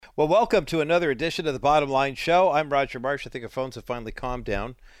Well, welcome to another edition of the Bottom Line Show. I'm Roger Marsh. I think our phones have finally calmed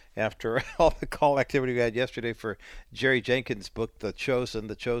down after all the call activity we had yesterday for Jerry Jenkins' book, The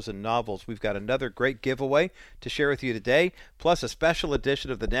Chosen Novels. We've got another great giveaway to share with you today, plus a special edition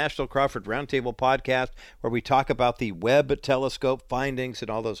of the National Crawford Roundtable podcast where we talk about the Webb telescope findings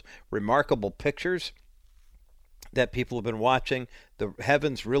and all those remarkable pictures that people have been watching. The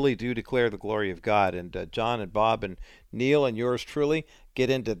heavens really do declare the glory of God. And John and Bob and Neil and yours truly get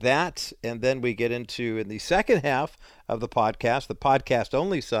into that. And then we get into, in the second half of the podcast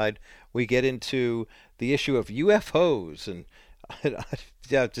only side, we get into the issue of UFOs and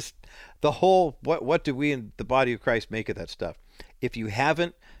yeah, just the whole, what do we in the body of Christ make of that stuff? If you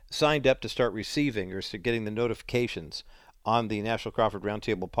haven't signed up to start receiving or getting the notifications on the National Crawford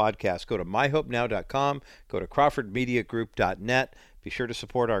Roundtable podcast, go to myhopenow.com, go to crawfordmediagroup.net. Be sure to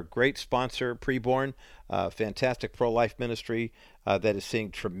support our great sponsor, Preborn, fantastic pro-life ministry that is seeing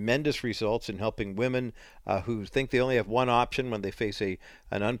tremendous results in helping women who think they only have one option when they face an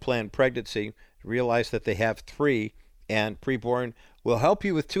unplanned pregnancy, realize that they have three, and Preborn will help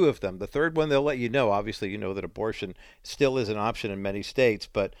you with two of them. The third one, they'll let you know. Obviously, you know that abortion still is an option in many states,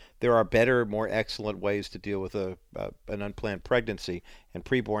 but there are better, more excellent ways to deal with an unplanned pregnancy, and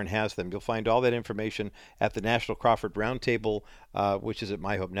Preborn has them. You'll find all that information at the National Crawford Roundtable, which is at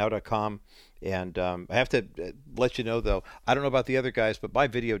myhopenow.com. And I have to let you know, though, I don't know about the other guys, but my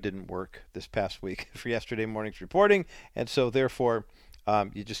video didn't work this past week for yesterday morning's reporting, and so therefore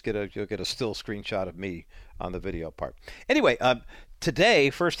you'll get a still screenshot of me on the video part. Anyway, today,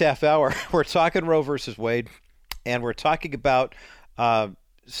 first half hour, we're talking Roe versus Wade, and we're talking about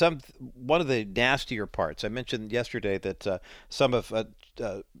one of the nastier parts. I mentioned yesterday that some of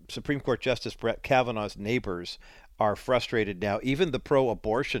Supreme Court Justice Brett Kavanaugh's neighbors are frustrated now. Even the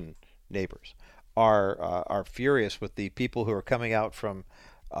pro-abortion neighbors are furious with the people who are coming out from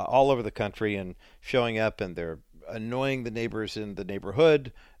all over the country and showing up, and they're annoying the neighbors in the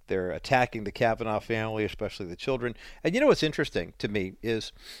neighborhood. They're attacking the Kavanaugh family, especially the children. And you know what's interesting to me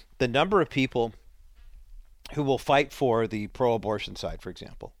is the number of people who will fight for the pro-abortion side, for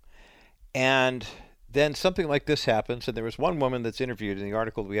example. And then something like this happens, and there was one woman that's interviewed in the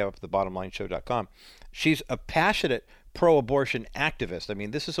article that we have up at thebottomlineshow.com. She's a passionate pro-abortion activist. I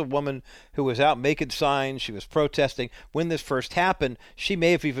mean, this is a woman who was out making signs. She was protesting. When this first happened, she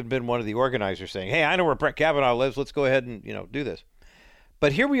may have even been one of the organizers saying, hey, I know where Brett Kavanaugh lives. Let's go ahead and, do this.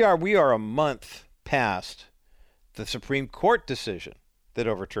 But here we are a month past the Supreme Court decision that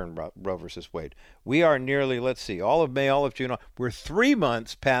overturned Roe versus Wade. We are nearly, all of May, all of June. We're 3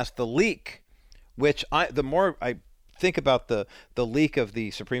 months past the leak, which the more I think about the leak of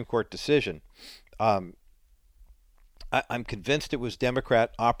the Supreme Court decision, I'm convinced it was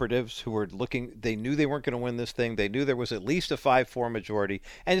Democrat operatives who were looking. They knew they weren't going to win this thing. They knew there was at least a 5-4 majority.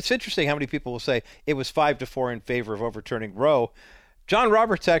 And it's interesting how many people will say it was 5-4 in favor of overturning Roe. John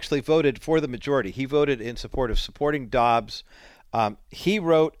Roberts actually voted for the majority. He voted in support of supporting Dobbs. He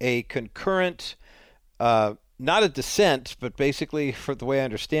wrote a concurrent, not a dissent, but basically, for the way I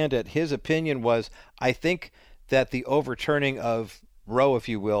understand it, his opinion was, I think that the overturning of Roe, if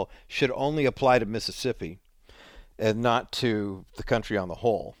you will, should only apply to Mississippi and not to the country on the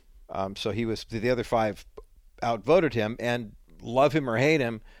whole. So the other 5 outvoted him, and love him or hate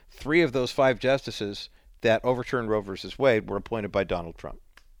him, 3 of those 5 justices that overturned Roe versus Wade were appointed by Donald Trump.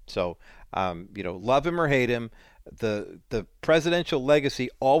 So, love him or hate him, the presidential legacy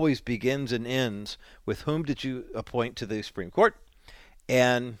always begins and ends with whom did you appoint to the Supreme Court?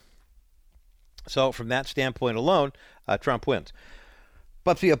 And so from that standpoint alone, Trump wins.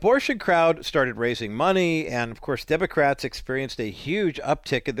 But the abortion crowd started raising money, and of course Democrats experienced a huge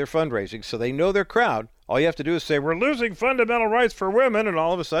uptick in their fundraising, so they know their crowd. All you have to do is say, we're losing fundamental rights for women, and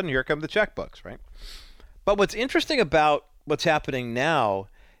all of a sudden here come the checkbooks, right? But what's interesting about what's happening now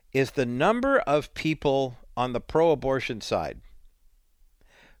is the number of people on the pro-abortion side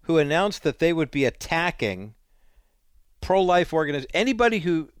who announced that they would be attacking pro-life organizations, anybody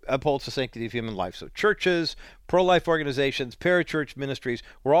who upholds the sanctity of human life. So churches, pro-life organizations, parachurch ministries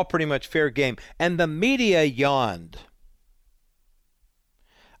were all pretty much fair game. And the media yawned.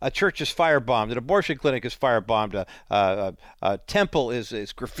 A church is firebombed. An abortion clinic is firebombed. A temple is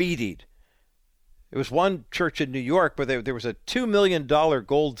graffitied. There was one church in New York where there was a $2 million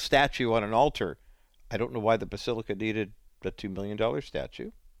gold statue on an altar. I don't know why the basilica needed a $2 million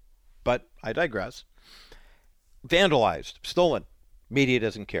statue, but I digress. Vandalized, stolen. Media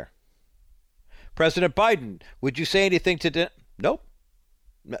doesn't care. President Biden, would you say anything to... Nope.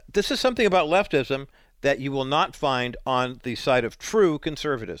 This is something about leftism that you will not find on the side of true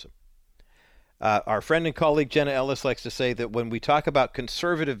conservatism. Our friend and colleague Jenna Ellis likes to say that when we talk about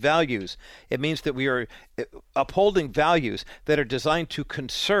conservative values, it means that we are upholding values that are designed to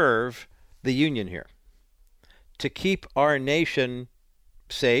conserve the union here, to keep our nation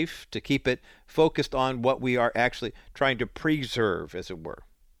safe, to keep it focused on what we are actually trying to preserve, as it were.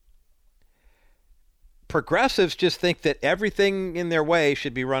 Progressives just think that everything in their way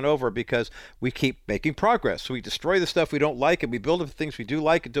should be run over because we keep making progress. So we destroy the stuff we don't like and we build up the things we do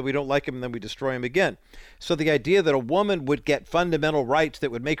like until we don't like them and then we destroy them again. So the idea that a woman would get fundamental rights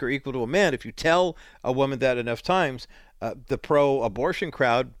that would make her equal to a man, if you tell a woman that enough times, the pro-abortion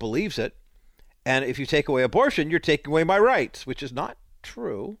crowd believes it. And if you take away abortion, you're taking away my rights, which is not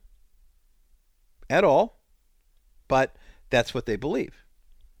true at all. But that's what they believe.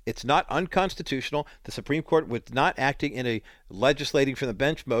 It's not unconstitutional. The Supreme Court was not acting in a legislating from the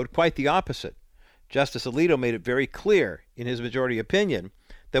bench mode, quite the opposite. Justice Alito made it very clear in his majority opinion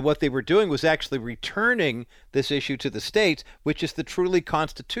that what they were doing was actually returning this issue to the states, which is the truly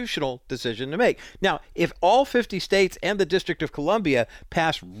constitutional decision to make. Now, if all 50 states and the District of Columbia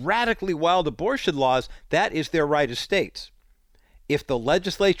pass radically wild abortion laws, that is their right as states. If the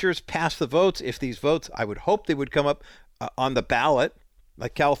legislatures pass the votes, if these votes, I would hope they would come up on the ballot,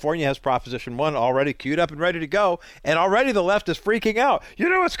 like California has Proposition 1 already queued up and ready to go, and already the left is freaking out. You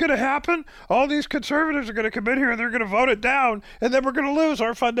know what's going to happen? All these conservatives are going to come in here and they're going to vote it down, and then we're going to lose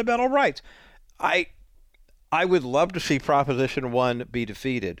our fundamental rights. I would love to see Proposition 1 be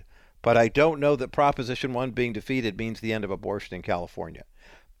defeated, but I don't know that Proposition 1 being defeated means the end of abortion in California.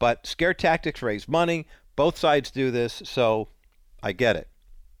 But scare tactics raise money. Both sides do this, so I get it.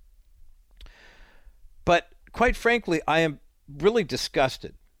 But quite frankly, I am really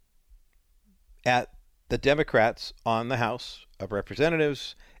disgusted at the Democrats on the House of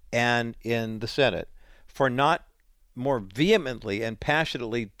Representatives and in the Senate for not more vehemently and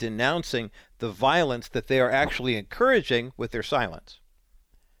passionately denouncing the violence that they are actually encouraging with their silence.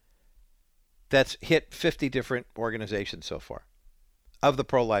 That's hit 50 different organizations so far of the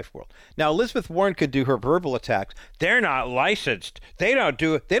pro-life world. Now, Elizabeth Warren could do her verbal attacks. They're not licensed. They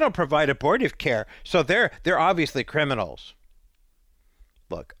don't provide abortive care, so they're obviously criminals.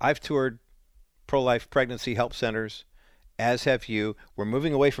 Look, I've toured pro-life pregnancy help centers, as have you. We're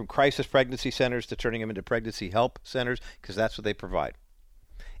moving away from crisis pregnancy centers to turning them into pregnancy help centers because that's what they provide.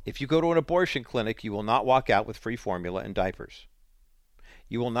 If you go to an abortion clinic, you will not walk out with free formula and diapers.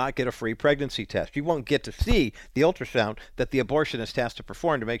 You will not get a free pregnancy test. You won't get to see the ultrasound that the abortionist has to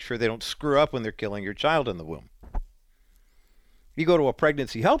perform to make sure they don't screw up when they're killing your child in the womb. You go to a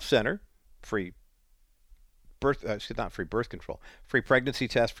pregnancy help center, free pregnancy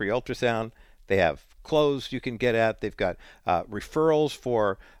test, free ultrasound. They have clothes you can get at. They've got referrals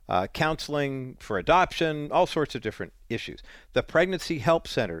for counseling, for adoption, all sorts of different issues. The pregnancy help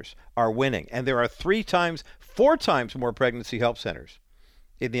centers are winning, and there are 4 times more pregnancy help centers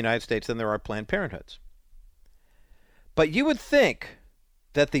in the United States than there are Planned Parenthoods. But you would think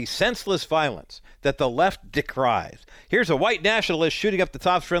that the senseless violence that the left decries. Here's a white nationalist shooting up the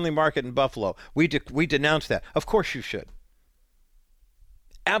Tops Friendly Market in Buffalo. We denounce that. Of course you should.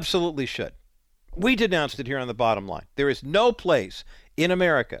 Absolutely should. We denounced it here on The Bottom Line. There is no place in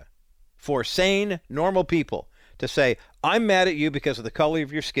America for sane, normal people to say, I'm mad at you because of the color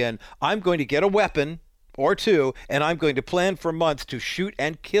of your skin. I'm going to get a weapon or two, and I'm going to plan for months to shoot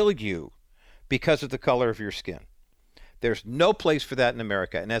and kill you because of the color of your skin. There's no place for that in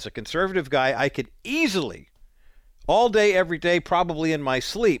America. And as a conservative guy, I could easily, all day, every day, probably in my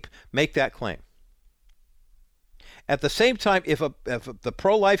sleep, make that claim. At the same time, if the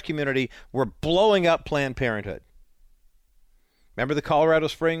pro-life community were blowing up Planned Parenthood, remember the Colorado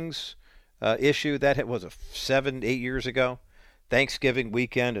Springs issue? That was 7-8 years ago, Thanksgiving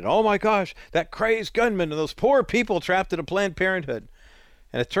weekend, and oh my gosh, that crazed gunman and those poor people trapped in a Planned Parenthood.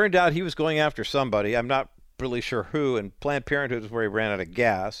 And it turned out he was going after somebody. I'm not really sure who, and Planned Parenthood is where he ran out of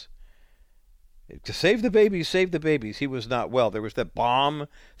gas. To save the babies, save the babies. He was not well. There was that bomb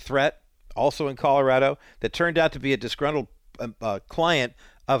threat also in Colorado that turned out to be a disgruntled client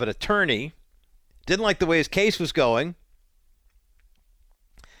of an attorney. Didn't like the way his case was going.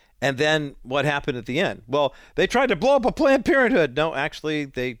 And then what happened at the end? Well, they tried to blow up a Planned Parenthood. No, actually,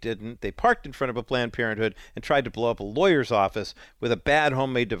 they didn't. They parked in front of a Planned Parenthood and tried to blow up a lawyer's office with a bad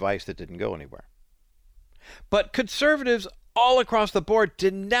homemade device that didn't go anywhere. But conservatives all across the board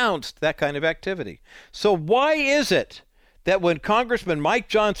denounced that kind of activity. So why is it that when Congressman Mike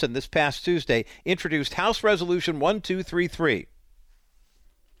Johnson this past Tuesday introduced House Resolution 1233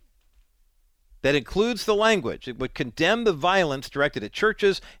 that includes the language, it would condemn the violence directed at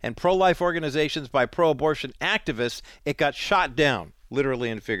churches and pro-life organizations by pro-abortion activists, it got shot down,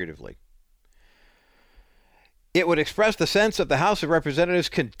 literally and figuratively. It would express the sense of the House of Representatives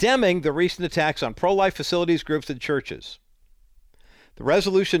condemning the recent attacks on pro-life facilities, groups, and churches. The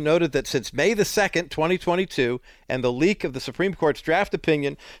resolution noted that since May the 2nd, 2022, and the leak of the Supreme Court's draft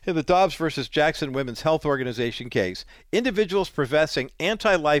opinion in the Dobbs versus Jackson Women's Health Organization case, individuals professing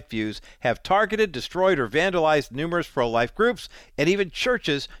anti-life views have targeted, destroyed, or vandalized numerous pro-life groups and even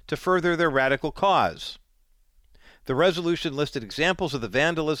churches to further their radical cause. The resolution listed examples of the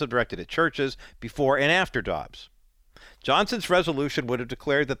vandalism directed at churches before and after Dobbs. Johnson's resolution would have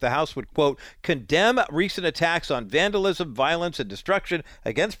declared that the House would, quote, condemn recent attacks on vandalism, violence, and destruction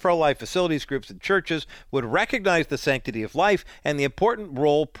against pro-life facilities, groups, and churches, would recognize the sanctity of life and the important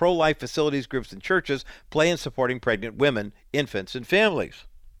role pro-life facilities, groups, and churches play in supporting pregnant women, infants, and families.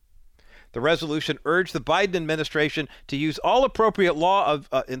 The resolution urged the Biden administration to use all appropriate law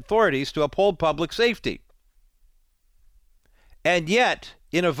authorities to uphold public safety. And yet,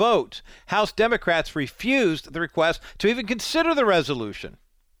 in a vote, House Democrats refused the request to even consider the resolution.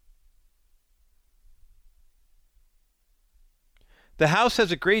 The House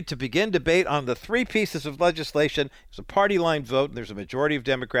has agreed to begin debate on the three pieces of legislation. It's a party line vote, and there's a majority of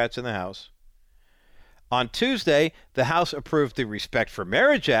Democrats in the House. On Tuesday, the House approved the Respect for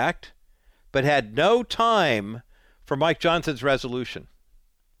Marriage Act, but had no time for Mike Johnson's resolution.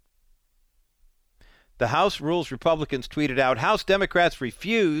 The House Rules Republicans tweeted out, House Democrats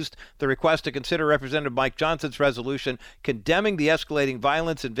refused the request to consider Representative Mike Johnson's resolution condemning the escalating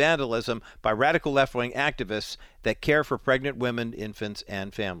violence and vandalism by radical left-wing activists that care for pregnant women, infants,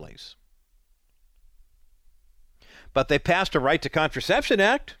 and families. But they passed a Right to Contraception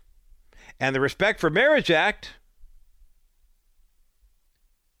Act and the Respect for Marriage Act,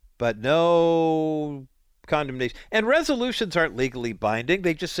 but no condemnation. And resolutions aren't legally binding.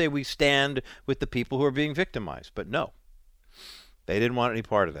 They just say we stand with the people who are being victimized. But no, they didn't want any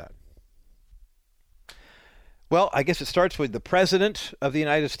part of that. Well, I guess it starts with the President of the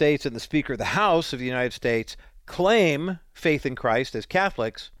United States and the Speaker of the House of the United States claim faith in Christ as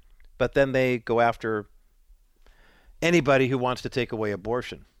Catholics, but then they go after anybody who wants to take away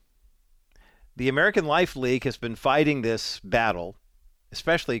abortion. The American Life League has been fighting this battle,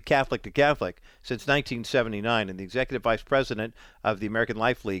 especially Catholic to Catholic, since 1979. And the executive vice president of the American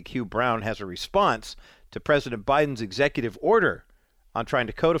Life League, Hugh, has a response to President Biden's executive order on trying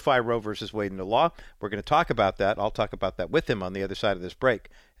to codify Roe versus Wade into law. We're going to talk about that. I'll talk about that with him on the other side of this break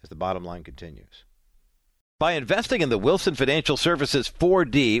as the bottom line continues. By investing in the Wilson Financial Services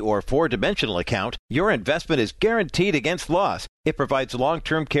 4D or four-dimensional account, your investment is guaranteed against loss. It provides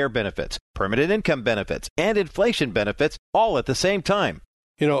long-term care benefits, permanent income benefits, and inflation benefits all at the same time.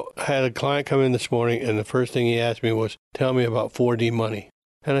 You know, I had a client come in this morning, and the first thing he asked me was, tell me about 4D money.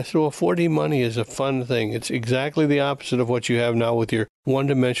 And I said, well, 4D money is a fun thing. It's exactly the opposite of what you have now with your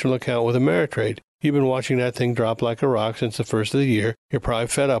one-dimensional account with Ameritrade. You've been watching that thing drop like a rock since the first of the year. You're probably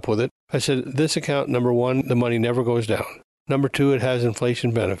fed up with it. I said, this account, number one, the money never goes down. Number two, it has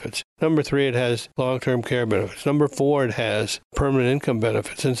inflation benefits. Number three, it has long-term care benefits. Number four, it has permanent income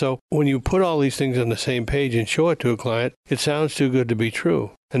benefits. And so when you put all these things on the same page and show it to a client, it sounds too good to be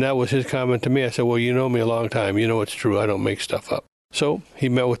true. And that was his comment to me. I said, well, you know me a long time. You know it's true. I don't make stuff up. So he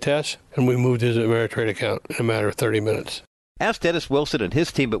met with Tess, and we moved his Ameritrade account in a matter of 30 minutes. Ask Dennis Wilson and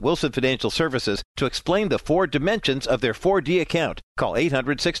his team at Wilson Financial Services to explain the four dimensions of their 4D account. Call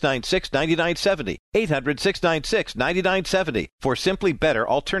 800-696-9970, 800-696-9970 for simply better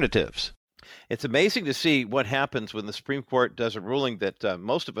alternatives. It's amazing to see what happens when the Supreme Court does a ruling that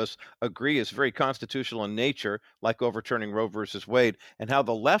most of us agree is very constitutional in nature, like overturning Roe versus Wade, and how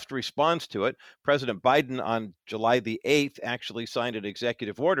the left responds to it. President Biden on July the 8th actually signed an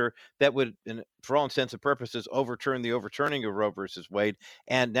executive order that would, for all intents and purposes, overturn the overturning of Roe versus Wade.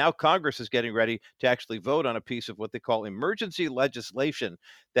 And now Congress is getting ready to actually vote on a piece of what they call emergency legislation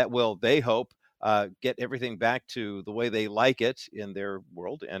that will, they hope, get everything back to the way they like it in their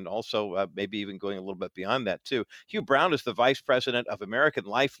world, and also maybe even going a little bit beyond that, too. Hugh Brown is the vice president of American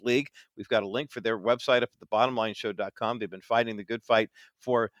Life League. We've got a link for their website up at thebottomlineshow.com. They've been fighting the good fight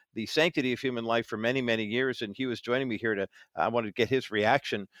for the sanctity of human life for many, many years, and Hugh is joining me here I wanted to get his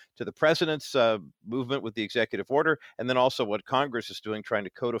reaction to the president's movement with the executive order, and then also what Congress is doing, trying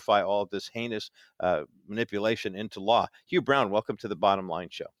to codify all of this heinous manipulation into law. Hugh Brown, welcome to the Bottom Line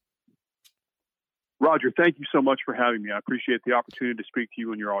Show. Roger, thank you so much for having me. I appreciate the opportunity to speak to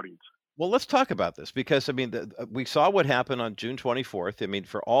you and your audience. Well, let's talk about this because I mean, we saw what happened on June 24th. I mean,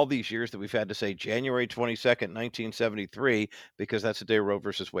 for all these years that we've had to say January 22nd, 1973, because that's the day Roe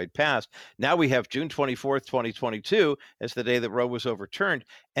versus Wade passed. Now we have June 24th, 2022, as the day that Roe was overturned.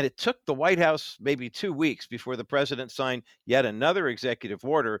 And it took the White House maybe 2 weeks before the president signed yet another executive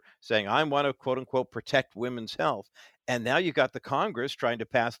order saying, I want to, quote unquote, protect women's health. And now you got the Congress trying to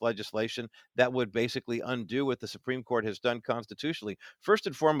pass legislation that would basically undo what the Supreme Court has done constitutionally. First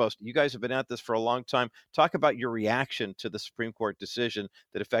and foremost, you guys have been at this for a long time. Talk about your reaction to the Supreme Court decision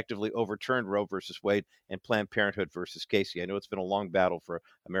that effectively overturned Roe versus Wade and Planned Parenthood versus Casey. I know it's been a long battle for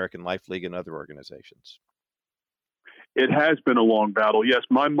American Life League and other organizations. It has been a long battle. Yes,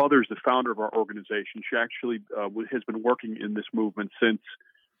 my mother's the founder of our organization. She actually has been working in this movement since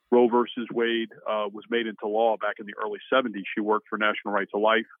Roe versus Wade was made into law back in the early 70s. She worked for National Right to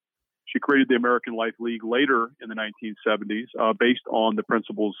Life. She created the American Life League later in the 1970s based on the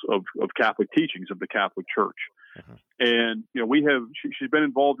principles of Catholic teachings of the Catholic Church. Uh-huh. And, she's been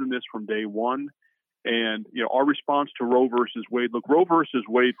involved in this from day one. And, our response to Roe versus Wade, look, Roe versus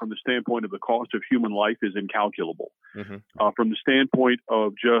Wade from the standpoint of the cost of human life is incalculable. Mm-hmm. From the standpoint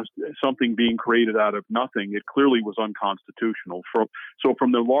of just something being created out of nothing, it clearly was unconstitutional.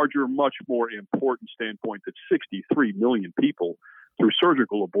 From the larger, much more important standpoint that 63 million people through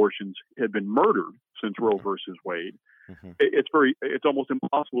surgical abortions have been murdered since Roe versus Wade, mm-hmm. It's almost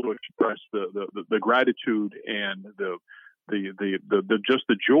impossible to express the gratitude and the just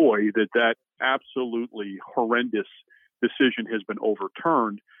the joy that absolutely horrendous decision has been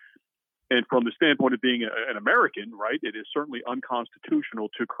overturned. And from the standpoint of being an American, right, it is certainly unconstitutional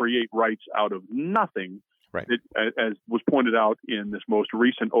to create rights out of nothing. Right. As was pointed out in this most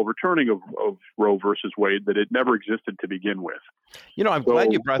recent overturning of Roe versus Wade, that it never existed to begin with. I'm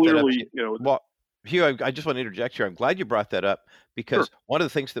glad you brought that up. Hugh, I just want to interject here. I'm glad you brought that up because sure. One of the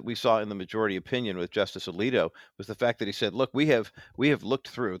things that we saw in the majority opinion with Justice Alito was the fact that he said, look, we have looked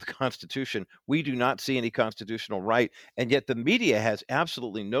through the Constitution. We do not see any constitutional right. And yet the media has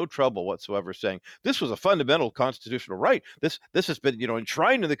absolutely no trouble whatsoever saying this was a fundamental constitutional right. This has been,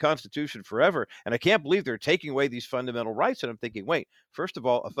 enshrined in the Constitution forever. And I can't believe they're taking away these fundamental rights. And I'm thinking, wait, first of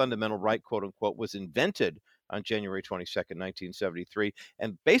all, a fundamental right, quote unquote, was invented on January 22nd, 1973.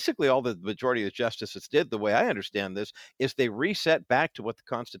 And basically all the majority of the justices did, the way I understand this, is they reset back to what the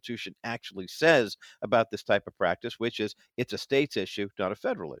Constitution actually says about this type of practice, which is it's a state's issue, not a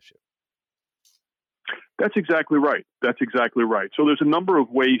federal issue. That's exactly right. So there's a number of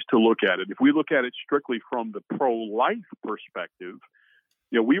ways to look at it. If we look at it strictly from the pro-life perspective,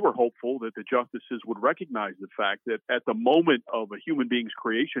 we were hopeful that the justices would recognize the fact that at the moment of a human being's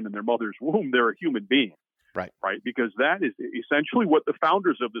creation in their mother's womb, they're a human being. Right. Because that is essentially what the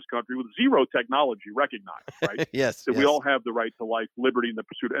founders of this country with zero technology recognized, right? Yes. We all have the right to life, liberty, and the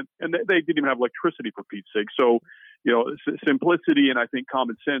pursuit. And they didn't even have electricity, for Pete's sake. So, simplicity and I think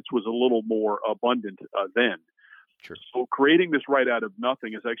common sense was a little more abundant then. Sure. So creating this right out of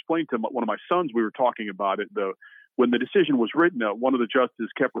nothing, as I explained to one of my sons, we were talking about it, when the decision was written, one of the justices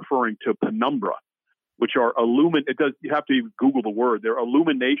kept referring to penumbra, which are you have to even Google the word. There are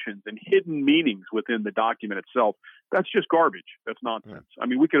illuminations and hidden meanings within the document itself. That's just garbage. That's nonsense. Yeah. I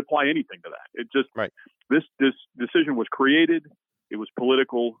mean, we could apply anything to that. It just, right. This decision was created. It was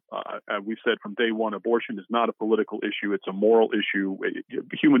political. We've said from day one, abortion is not a political issue. It's a moral issue.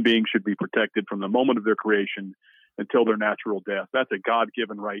 Human beings should be protected from the moment of their creation until their natural death. That's a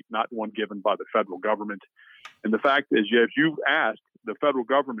God-given right, not one given by the federal government. And the fact is, as you've asked, the federal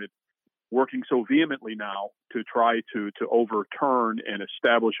government working so vehemently now to try to overturn and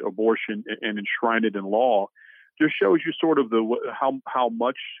establish abortion and enshrine it in law just shows you sort of how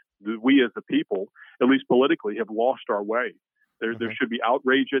much we as the people, at least politically, have lost our way. There should be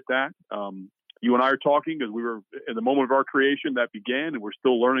outrage at that. You and I are talking because we were in the moment of our creation that began, and we're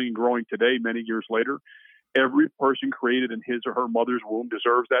still learning and growing today, many years later. Every person created in his or her mother's womb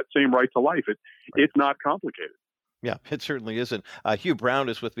deserves that same right to life. It's not complicated. Yeah, it certainly isn't. Hugh Brown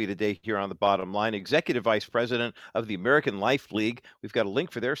is with me today here on The Bottom Line, Executive Vice President of the American Life League. We've got a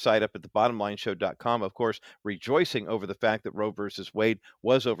link for their site up at thebottomlineshow.com, of course, rejoicing over the fact that Roe versus Wade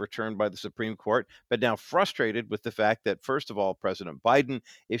was overturned by the Supreme Court, but now frustrated with the fact that, first of all, President Biden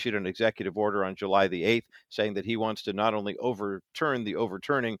issued an executive order on July the 8th saying that he wants to not only overturn the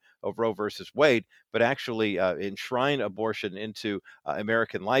overturning of Roe versus Wade, but actually enshrine abortion into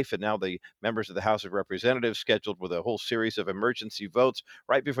American life. And now the members of the House of Representatives scheduled with a whole series of emergency votes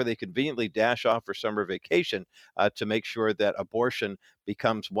right before they conveniently dash off for summer vacation to make sure that abortion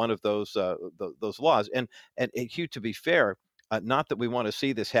becomes one of those laws. And Hugh, to be fair, not that we want to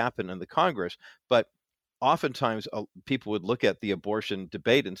see this happen in the Congress, but oftentimes people would look at the abortion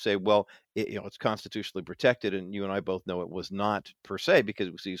debate and say, well, it's constitutionally protected, and you and I both know it was not per se because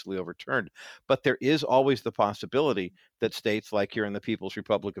it was easily overturned. But there is always the possibility that states like here in the People's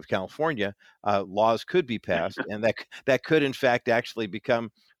Republic of California, laws could be passed, and that could in fact actually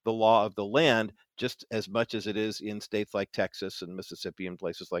become the law of the land, just as much as it is in states like Texas and Mississippi and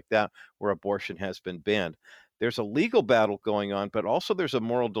places like that where abortion has been banned. There's a legal battle going on, but also there's a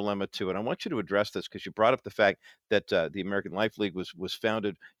moral dilemma too. And I want you to address this because you brought up the fact that the American Life League was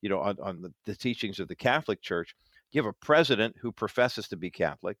founded, on the teachings of the Catholic Church. You have a president who professes to be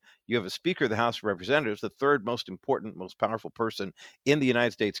Catholic. You have a Speaker of the House of Representatives, the third most important, most powerful person in the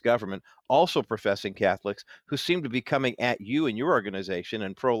United States government, also professing Catholics, who seem to be coming at you and your organization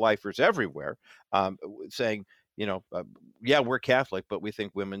and pro-lifers everywhere, saying, yeah, we're Catholic, but we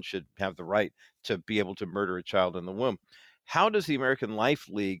think women should have the right to be able to murder a child in the womb. How does the American Life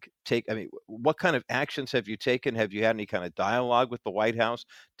League what kind of actions have you taken? Have you had any kind of dialogue with the White House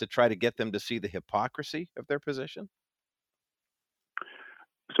to try to get them to see the hypocrisy of their position?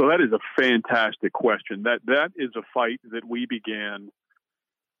 So that is a fantastic question. That is a fight that we began.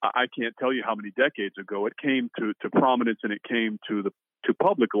 I can't tell you how many decades ago. It came to prominence and it came to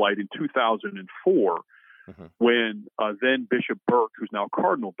public light in 2004. When then Bishop Burke, who's now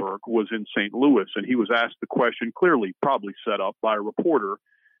Cardinal Burke, was in St. Louis, and he was asked the question, clearly probably set up by a reporter,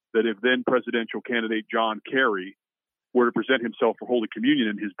 that if then presidential candidate John Kerry were to present himself for Holy Communion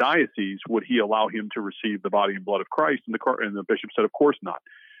in his diocese, would he allow him to receive the body and blood of Christ? And the bishop said, of course not.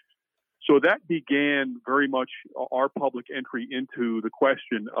 So that began very much our public entry into the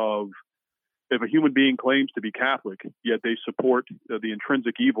question of, if a human being claims to be Catholic, yet they support the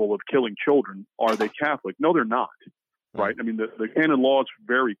intrinsic evil of killing children, are they Catholic? No, they're not. Right? I mean, the canon law is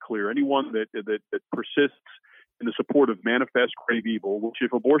very clear. Anyone that persists in the support of manifest grave evil, which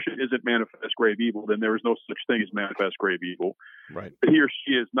if abortion isn't manifest grave evil, then there is no such thing as manifest grave evil. Right. He or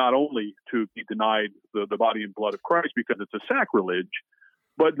she is not only to be denied the body and blood of Christ because it's a sacrilege,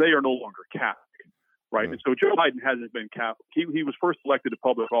 but they are no longer Catholic. Right. And so Joe Biden hasn't been Catholic. He was first elected to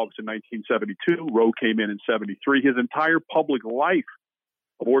public office in 1972. Roe came in 73. His entire public life,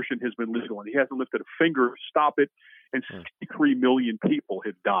 abortion has been legal, and he hasn't lifted a finger to stop it. And 63 million people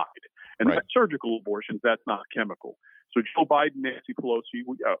have died. And that's surgical abortions. That's not chemical. So Joe Biden, Nancy Pelosi,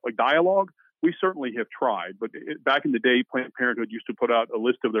 a dialogue, we certainly have tried. But back in the day, Planned Parenthood used to put out a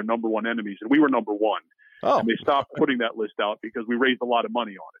list of their number one enemies, and we were number one. Oh. And they stopped putting that list out because we raised a lot of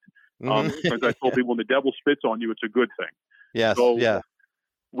money on it. As I told people, when the devil spits on you, it's a good thing. Yes. So yeah.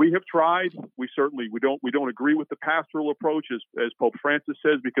 We have tried. We don't agree with the pastoral approach, as Pope Francis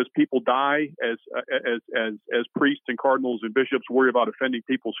says, because people die as priests and cardinals and bishops worry about offending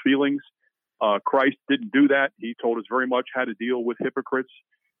people's feelings. Christ didn't do that. He told us very much how to deal with hypocrites.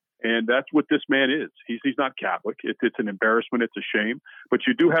 And that's what this man is. He's not Catholic. It's an embarrassment. It's a shame. But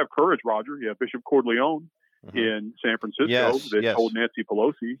you do have courage, Roger. You have Bishop Corleone in San Francisco that told Nancy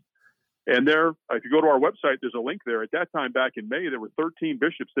Pelosi. And there, if you go to our website, there's a link there. At that time, back in May, there were 13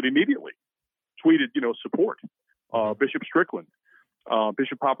 bishops that immediately tweeted, support. Bishop Strickland,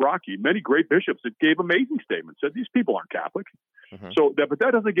 Bishop Paprocki, many great bishops that gave amazing statements, said these people aren't Catholic. But that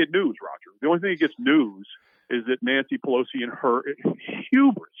doesn't get news, Roger. The only thing that gets news is that Nancy Pelosi, in her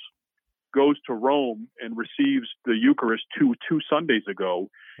hubris, goes to Rome and receives the Eucharist two Sundays ago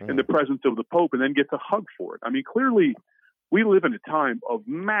in the presence of the Pope, and then gets a hug for it. I mean, clearly, we live in a time of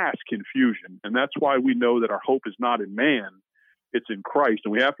mass confusion, and that's why we know that our hope is not in man, it's in Christ.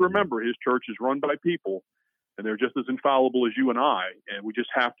 And we have to remember his church is run by people, and they're just as infallible as you and I, and we just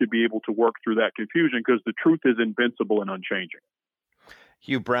have to be able to work through that confusion because the truth is invincible and unchanging.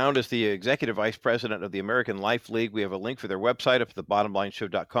 Hugh Brown is the Executive Vice President of the American Life League. We have a link for their website up at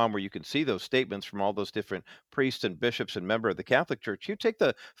thebottomlineshow.com where you can see those statements from all those different priests and bishops and members of the Catholic Church. You take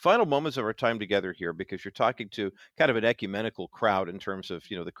the final moments of our time together here because you're talking to kind of an ecumenical crowd in terms of,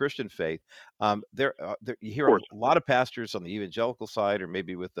 the Christian faith. You hear a lot of pastors on the evangelical side or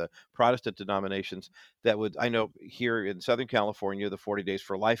maybe with the Protestant denominations that would, I know here in Southern California, the 40 Days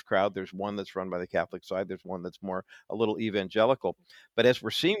for Life crowd, there's one that's run by the Catholic side. There's one that's more a little evangelical. But as we're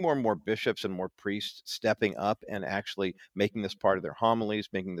seeing more and more bishops and more priests stepping up and actually making this part of their homilies,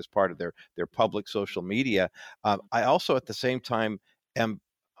 making this part of their public social media, I also at the same time am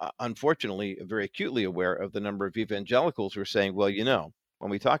unfortunately very acutely aware of the number of evangelicals who are saying, well, when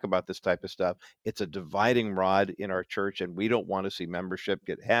we talk about this type of stuff, it's a dividing rod in our church, and we don't want to see membership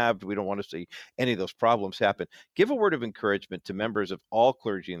get halved. We don't want to see any of those problems happen. Give a word of encouragement to members of all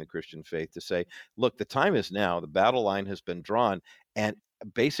clergy in the Christian faith to say, look, the time is now. The battle line has been drawn, and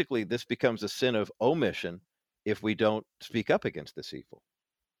basically this becomes a sin of omission if we don't speak up against this evil.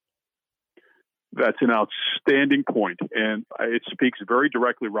 That's an outstanding point, and it speaks very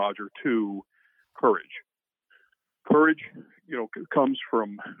directly, Roger, to courage. Courage, comes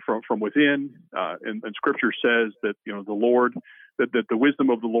from within, and Scripture says that the Lord, that the wisdom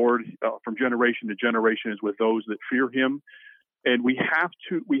of the Lord from generation to generation is with those that fear Him, and we have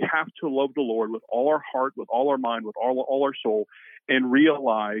to love the Lord with all our heart, with all our mind, with all our soul, and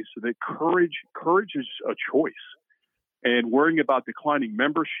realize that courage is a choice. And worrying about declining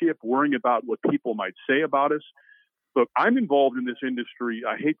membership, worrying about what people might say about us. Look, I'm involved in this industry.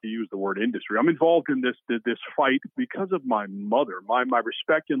 I hate to use the word industry. I'm involved in this fight because of my mother, my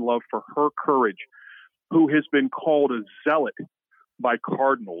respect and love for her courage, who has been called a zealot by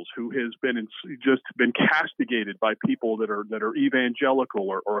cardinals, who has been castigated by people that are evangelical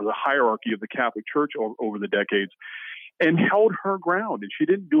or the hierarchy of the Catholic Church over the decades, and held her ground. And she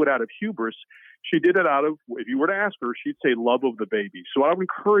didn't do it out of hubris. She did it out of, if you were to ask her, she'd say love of the baby. So I would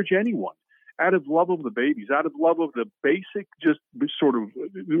encourage anyone, out of love of the babies, out of love of the basic, just sort of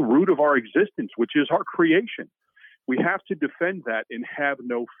root of our existence, which is our creation. We have to defend that and have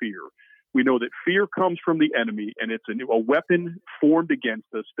no fear. We know that fear comes from the enemy, and it's a weapon formed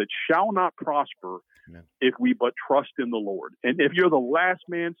against us that shall not prosper. Amen. If we but trust in the Lord. And if you're the last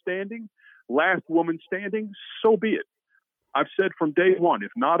man standing, last woman standing, so be it. I've said from day one,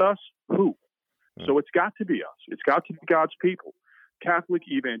 if not us, who? So it's got to be us. It's got to be God's people. Catholic,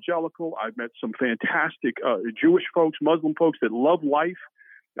 evangelical. I've met some fantastic Jewish folks, Muslim folks that love life.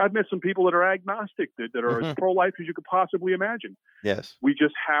 I've met some people that are agnostic, that are as pro-life as you could possibly imagine. Yes. We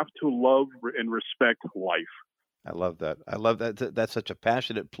just have to love and respect life. I love that. I love that. That's such a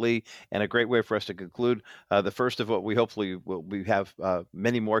passionate plea and a great way for us to conclude the first of what we hopefully will have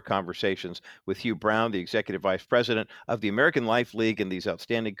many more conversations with Hugh Brown, the Executive Vice President of the American Life League, and these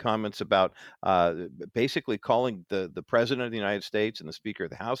outstanding comments about basically calling the President of the United States and the Speaker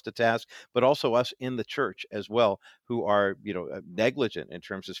of the House to task, but also us in the church as well, who are negligent in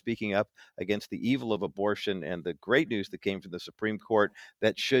terms of speaking up against the evil of abortion and the great news that came from the Supreme Court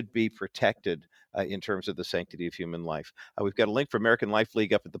that should be protected in terms of the sanctity of human life. We've got a link for American Life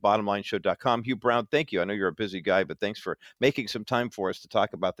League up at thebottomlineshow.com. Hugh Brown, thank you. I know you're a busy guy, but thanks for making some time for us to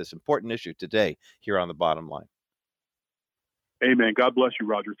talk about this important issue today here on The Bottom Line. Amen. God bless you,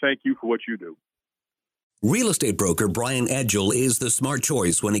 Roger. Thank you for what you do. Real estate broker Brian Edgell is the smart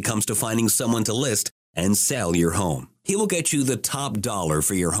choice when it comes to finding someone to list and sell your home. He will get you the top dollar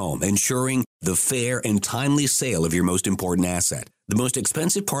for your home, ensuring the fair and timely sale of your most important asset. The most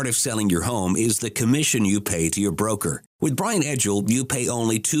expensive part of selling your home is the commission you pay to your broker. With Brian Edgell, you pay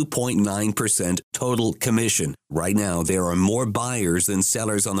only 2.9% total commission. Right now, there are more buyers than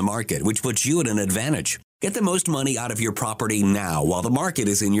sellers on the market, which puts you at an advantage. Get the most money out of your property now while the market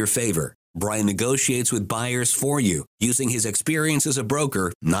is in your favor. Brian negotiates with buyers for you, using his experience as a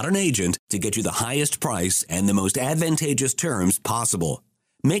broker, not an agent, to get you the highest price and the most advantageous terms possible.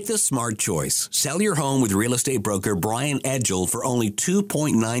 Make the smart choice. Sell your home with real estate broker Brian Edgell for only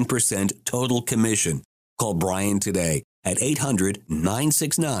 2.9% total commission. Call Brian today at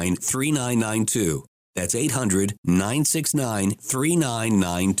 800-969-3992. That's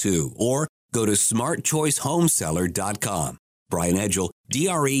 800-969-3992. Or go to smartchoicehomeseller.com. Brian Edgell,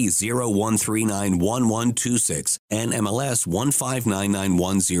 DRE 01391126, NMLS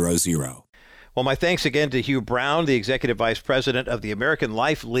 1599100. Well, my thanks again to Hugh Brown, the Executive Vice President of the American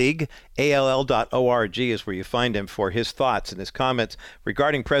Life League. ALL.org is where you find him for his thoughts and his comments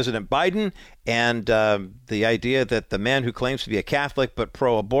regarding President Biden and the idea that the man who claims to be a Catholic but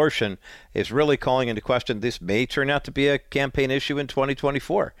pro-abortion is really calling into question this may turn out to be a campaign issue in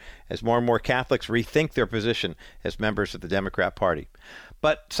 2024 as more and more Catholics rethink their position as members of the Democrat Party.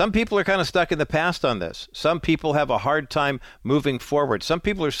 But some people are kind of stuck in the past on this. Some people have a hard time moving forward. Some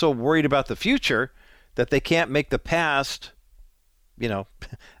people are so worried about the future that they can't make the past, that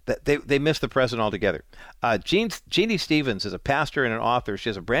they miss the present altogether. Jeanne Stevens is a pastor and an author. She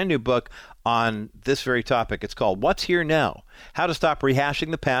has a brand new book on this very topic. It's called What's Here Now? How to Stop Rehashing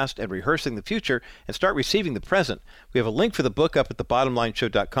the Past and Rehearsing the Future and Start Receiving the Present. We have a link for the book up at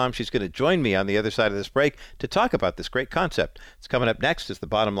thebottomlineshow.com. She's going to join me on the other side of this break to talk about this great concept. It's coming up next as The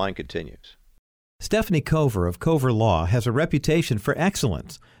Bottom Line continues. Stephanie Cover of Cover Law has a reputation for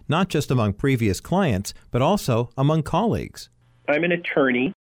excellence, not just among previous clients, but also among colleagues. I'm an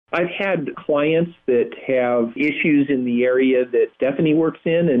attorney. I've had clients that have issues in the area that Stephanie works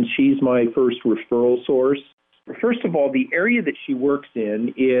in, and she's my first referral source. First of all, the area that she works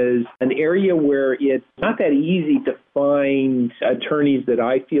in is an area where it's not that easy to find attorneys that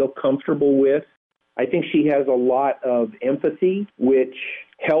I feel comfortable with. I think she has a lot of empathy, which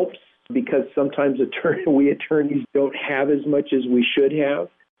helps because sometimes we attorneys don't have as much as we should have.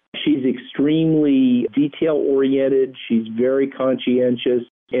 She's extremely detail-oriented. She's very conscientious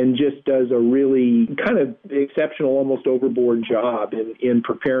and just does a really kind of exceptional, almost overboard job in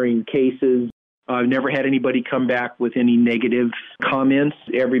preparing cases. I've never had anybody come back with any negative comments.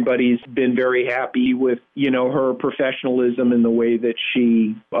 Everybody's been very happy with, her professionalism and the way that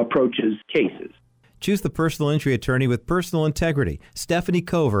she approaches cases. Choose the personal injury attorney with personal integrity. Stephanie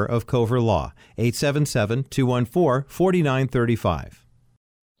Cover of Cover Law, 877-214-4935.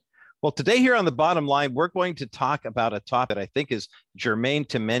 Well, today here on The Bottom Line, we're going to talk about a topic that I think is germane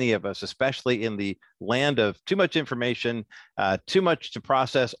to many of us, especially in the land of too much information, too much to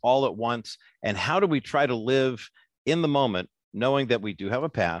process all at once. And how do we try to live in the moment, knowing that we do have a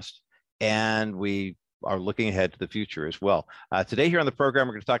past and we are looking ahead to the future as well. Today here on the program,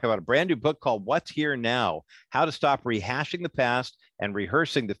 we're going to talk about a brand new book called What's Here Now? How to Stop Rehashing the Past and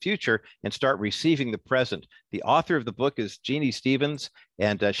Rehearsing the Future and Start Receiving the Present. The author of the book is Jeanne Stevens,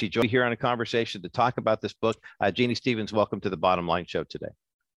 and she joined me here on a conversation to talk about this book. Jeanne Stevens, welcome to the Bottom Line Show today.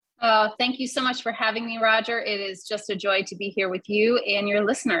 Thank you so much for having me, Roger. It is just a joy to be here with you and your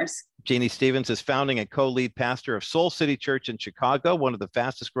listeners. Jeanne Stevens is founding and co-lead pastor of Soul City Church in Chicago, one of the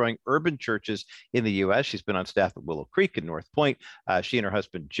fastest growing urban churches in the U.S. She's been on staff at Willow Creek and North Point. She and her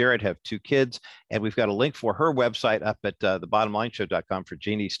husband, Jared, have 2 kids, and we've got a link for her website up at thebottomlineshow.com for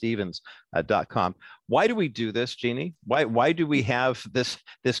JeanneStevens.com. Why do we do this, Jeanne? Why do we have this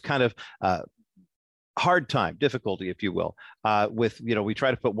kind of hard time, difficulty, if you will, with, we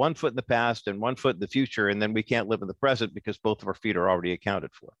try to put one foot in the past and one foot in the future, and then we can't live in the present because both of our feet are already accounted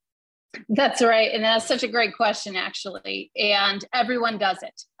for? That's right. And that's such a great question, actually. And everyone does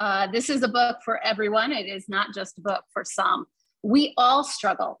it. This is a book for everyone. It is not just a book for some. We all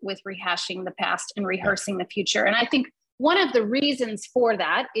struggle with rehashing the past and rehearsing the future. And I think one of the reasons for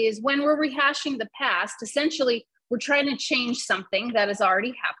that is when we're rehashing the past, essentially, we're trying to change something that has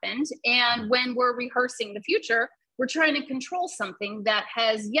already happened. And when we're rehearsing the future, we're trying to control something that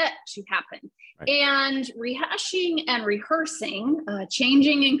has yet to happen. Right. And rehashing and rehearsing,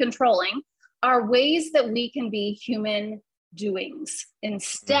 changing and controlling, are ways that we can be human doings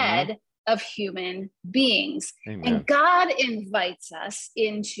instead of human beings. Amen. And God invites us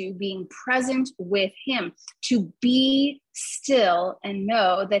into being present with him, to be still and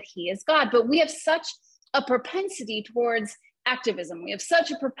know that he is God. But we have such a propensity towards activism. We have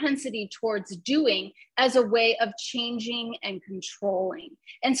such a propensity towards doing as a way of changing and controlling.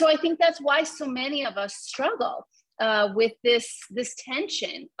 And so I think that's why so many of us struggle with this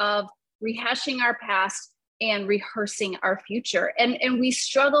tension of rehashing our past and rehearsing our future. And we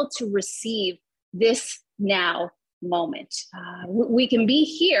struggle to receive this now moment. We can be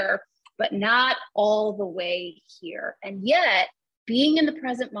here, but not all the way here. And yet, being in the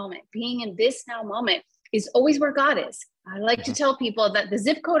present moment, being in this now moment, is always where God is. I like to tell people that the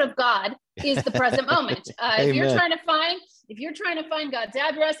zip code of God is the present moment. If you're trying to find God's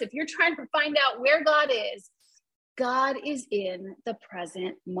address, if you're trying to find out where God is in the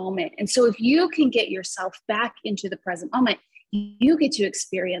present moment. And so if you can get yourself back into the present moment, you get to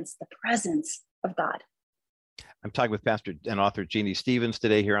experience the presence of God. I'm talking with pastor and author Jeanne Stevens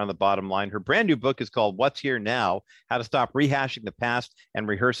today here on The Bottom Line. Her brand new book is called What's Here Now? How to Stop Rehashing the Past and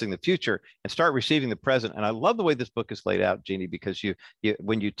Rehearsing the Future and Start Receiving the Present. And I love the way this book is laid out, Jeanne, because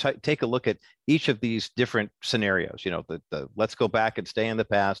when you take a look at each of these different scenarios, the let's go back and stay in the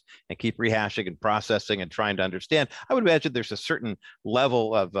past and keep rehashing and processing and trying to understand. I would imagine there's a certain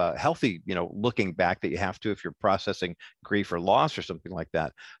level of healthy, looking back that you have to if you're processing grief or loss or something like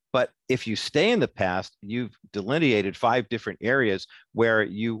that. But if you stay in the past, you've delineated 5 different areas where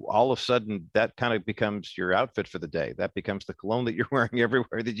you all of a sudden, that kind of becomes your outfit for the day. That becomes the cologne that you're wearing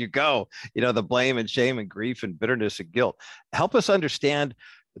everywhere that you go, the blame and shame and grief and bitterness and guilt. Help us understand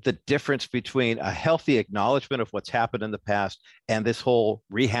the difference between a healthy acknowledgement of what's happened in the past and this whole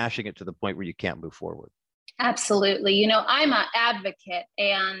rehashing it to the point where you can't move forward. Absolutely. I'm an advocate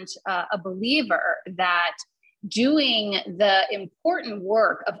and a believer that doing the important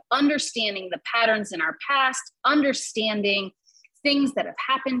work of understanding the patterns in our past, understanding things that have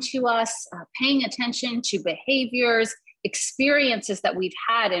happened to us, paying attention to behaviors, experiences that we've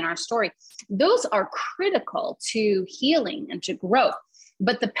had in our story, those are critical to healing and to growth.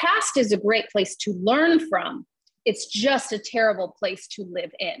 But the past is a great place to learn from. It's just a terrible place to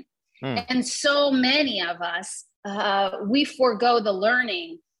live in. And so many of us, we forego the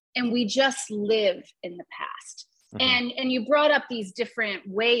learning and we just live in the past. And you brought up these different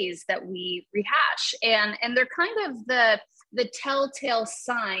ways that we rehash, and they're kind of the telltale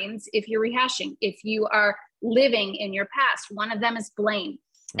signs if you're rehashing, if you are living in your past. One of them is blame.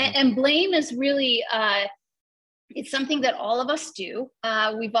 And blame is really It's something that all of us do.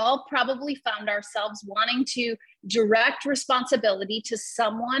 We've all probably found ourselves wanting to direct responsibility to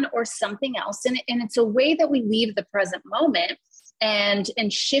someone or something else. And it's a way that we leave the present moment and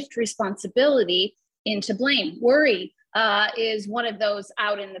shift responsibility into blame. Worry is one of those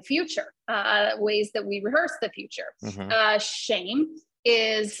out in the future, ways that we rehearse the future. Shame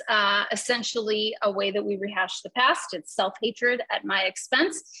is essentially a way that we rehash the past. It's self-hatred at my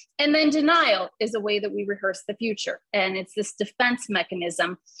expense. And then denial is a way that we rehearse the future. And it's this defense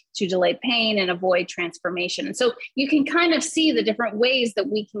mechanism to delay pain and avoid transformation. And so you can kind of see the different ways that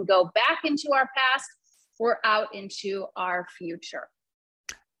we can go back into our past or out into our future.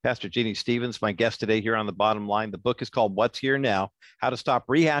 Pastor Jeanne Stevens, my guest today here on The Bottom Line. The book is called What's Here Now? How to Stop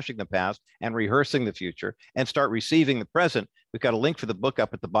Rehashing the Past and Rehearsing the Future and Start Receiving the Present. We've got a link for the book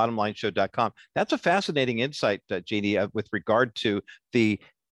up at thebottomlineshow.com. That's a fascinating insight, Jeanne, with regard to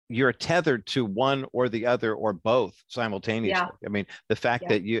you're tethered to one or the other or both simultaneously. Yeah. I mean, the fact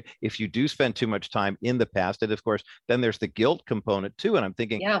that if you do spend too much time in the past, and of course, then there's the guilt component too. And I'm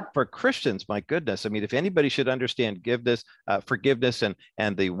thinking for Christians, my goodness, I mean, if anybody should understand forgiveness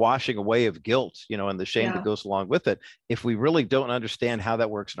and the washing away of guilt, and the shame that goes along with it, if we really don't understand how that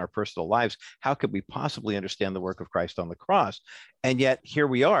works in our personal lives, how could we possibly understand the work of Christ on the cross? And yet here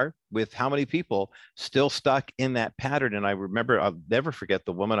we are with how many people still stuck in that pattern. And I remember, I'll never forget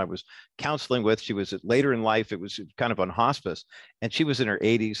the woman I was counseling with. She was later in life. It was kind of on hospice, and she was in her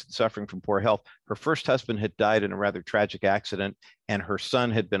 80s, suffering from poor health. Her first husband had died in a rather tragic accident, and her son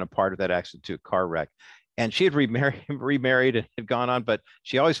had been a part of that accident too, a car wreck. And she had remarried and had gone on, but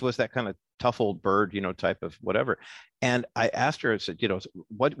she always was that kind of tough old bird, type of whatever. And I asked her, I said,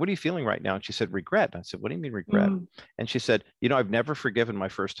 what are you feeling right now? And she said, regret. And I said, what do you mean regret? And she said, I've never forgiven my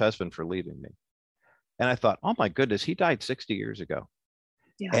first husband for leaving me. And I thought, oh my goodness, he died 60 years ago.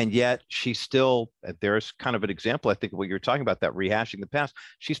 Yeah. And yet she still, there's kind of an example, I think, of what you're talking about, that rehashing the past.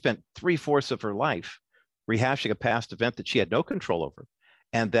 She spent 3/4 of her life rehashing a past event that she had no control over,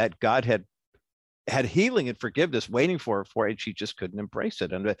 and that God had healing and forgiveness waiting for her, and she just couldn't embrace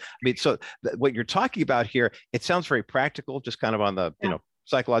it. And I mean, so what you're talking about here, it sounds very practical, just kind of on the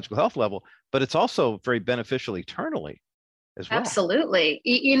psychological health level, but it's also very beneficial eternally as well. Absolutely.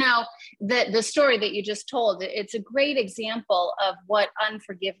 The story that you just told, it's a great example of what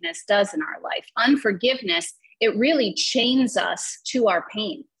unforgiveness does in our life. Unforgiveness, it really chains us to our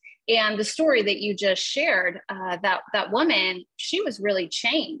pain. And the story that you just shared, that woman, she was really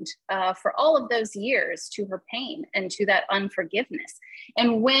chained for all of those years to her pain and to that unforgiveness.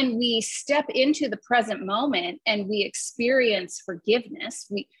 And when we step into the present moment and we experience forgiveness,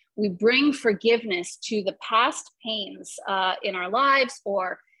 we bring forgiveness to the past pains in our lives,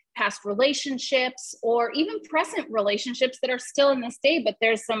 or past relationships, or even present relationships that are still in this day, but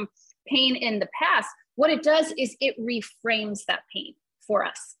there's some pain in the past. What it does is it reframes that pain for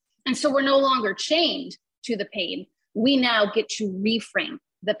us. And so we're no longer chained to the pain. We now get to reframe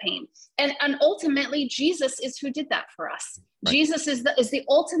the pain. And ultimately, Jesus is who did that for us. Right. Jesus is the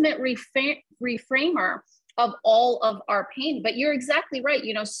ultimate reframer of all of our pain. But you're exactly right.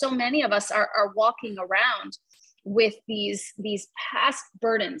 So many of us are walking around with these past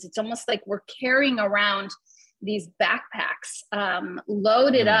burdens. It's almost like we're carrying around these backpacks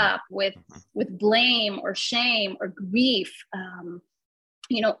loaded up with blame or shame or grief.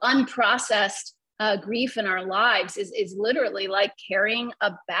 Unprocessed grief in our lives is literally like carrying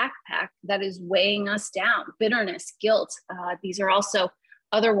a backpack that is weighing us down. Bitterness, guilt, these are also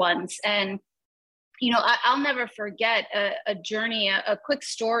other ones. And, I'll never forget a journey, a quick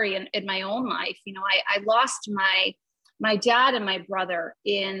story in my own life. I lost my dad and my brother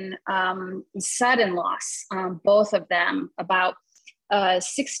in sudden loss, both of them about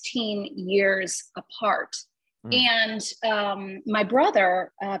 16 years apart. And my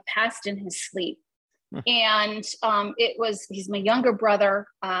brother passed in his sleep. And he's my younger brother,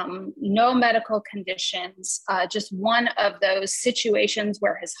 no medical conditions, just one of those situations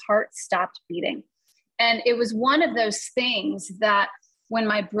where his heart stopped beating. And it was one of those things that when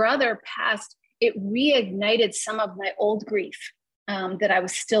my brother passed, it reignited some of my old grief that I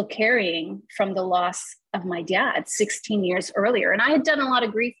was still carrying from the loss of my dad 16 years earlier. And I had done a lot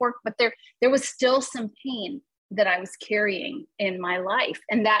of grief work, but there was still some pain that I was carrying in my life.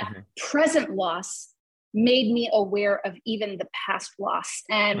 And that present loss made me aware of even the past loss.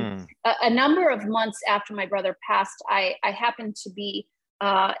 And a number of months after my brother passed, I happened to be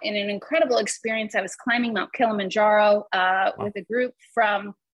in an incredible experience. I was climbing Mount Kilimanjaro with a group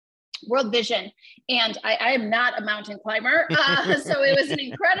from World Vision. And I am not a mountain climber. So it was an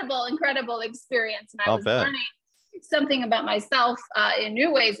incredible experience. And I was learning something about myself in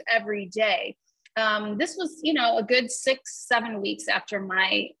new ways every day. This was, a good 6-7 weeks after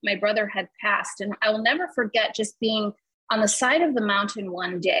my brother had passed. And I will never forget just being on the side of the mountain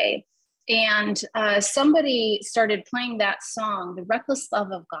one day, and somebody started playing that song, The Reckless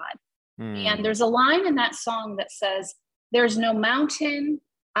Love of God. And there's a line in that song that says, "There's no mountain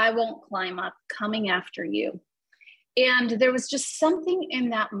I won't climb up coming after you." And there was just something in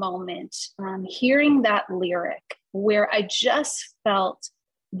that moment, hearing that lyric, where I just felt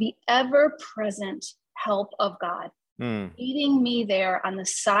the ever-present help of God leading me there on the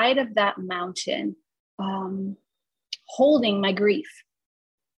side of that mountain, holding my grief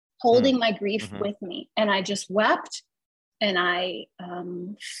with me. And I just wept, and I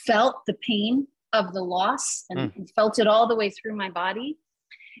felt the pain of the loss and felt it all the way through my body.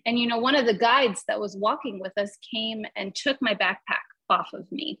 And, one of the guides that was walking with us came and took my backpack off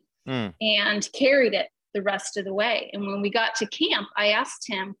of me and carried it the rest of the way. And when we got to camp, I asked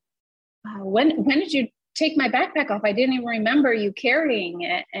him, when did you take my backpack off? I didn't even remember you carrying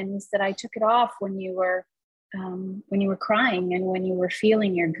it. And he said, I took it off when you were crying and when you were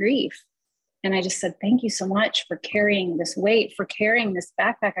feeling your grief. And I just said, thank you so much for carrying this weight, for carrying this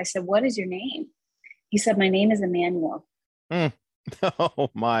backpack. I said, what is your name? He said, my name is Emmanuel.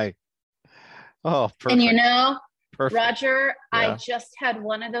 Oh, my. Oh, perfect. And perfect. Roger, yeah. I just had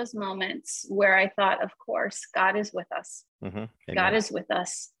one of those moments where I thought, of course, God is with us. God is with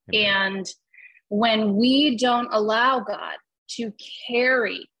us. Amen. And when we don't allow God to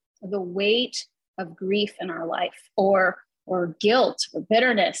carry the weight of grief in our life, or guilt, or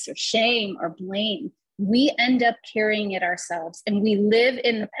bitterness, or shame, or blame, we end up carrying it ourselves, and we live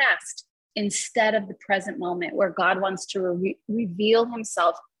in the past instead of the present moment, where God wants to reveal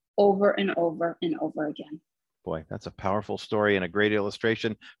himself over and over and over again. Boy, that's a powerful story and a great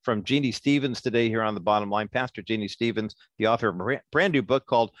illustration from Jeanne Stevens today here on The Bottom Line. Pastor Jeanne Stevens, the author of a brand new book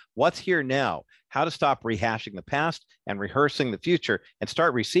called What's Here Now? How to Stop Rehashing the Past and Rehearsing the Future and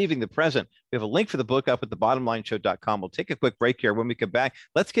Start Receiving the Present. We have a link for the book up at thebottomlineshow.com. We'll take a quick break here. When we come back,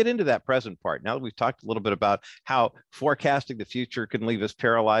 let's get into that present part. Now that we've talked a little bit about how forecasting the future can leave us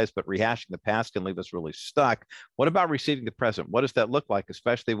paralyzed, but rehashing the past can leave us really stuck. What about receiving the present? What does that look like,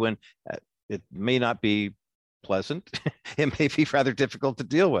 especially when it may not be pleasant? It may be rather difficult to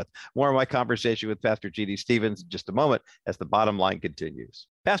deal with. More of my conversation with Pastor Jeanne Stevens in just a moment as The Bottom Line continues.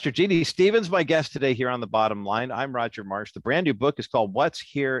 Pastor Jeanne Stevens, my guest today here on The Bottom Line. I'm Roger Marsh. The brand new book is called What's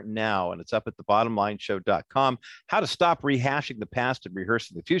Here Now, and it's up at thebottomlineshow.com. How to stop rehashing the past and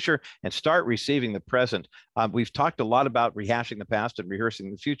rehearsing the future and start receiving the present. We've talked a lot about rehashing the past and rehearsing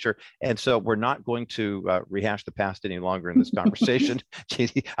the future, and so we're not going to rehash the past any longer in this conversation.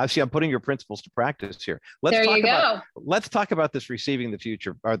 I'm putting your principles to practice here. Let's talk about this receiving the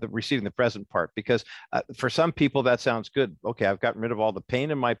future, or the receiving the present part, because for some people that sounds good. Okay, I've gotten rid of all the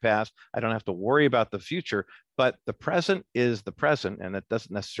pain in my past. I don't have to worry about the future, but the present is the present, and that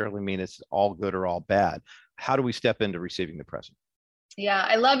doesn't necessarily mean it's all good or all bad. How do we step into receiving the present? Yeah,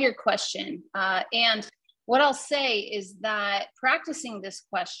 I love your question. And what I'll say is that practicing this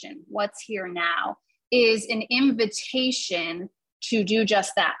question, what's here now, is an invitation to do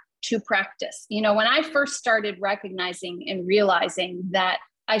just that, to practice. When I first started recognizing and realizing that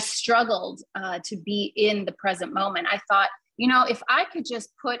I struggled to be in the present moment, I thought, if I could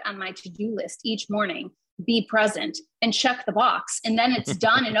just put on my to-do list each morning, be present and check the box, and then it's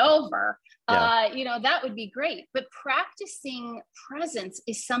done and over, that would be great. But practicing presence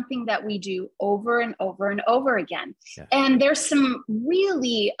is something that we do over and over and over again. Yeah. And there's some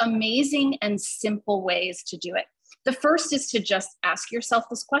really amazing and simple ways to do it. The first is to just ask yourself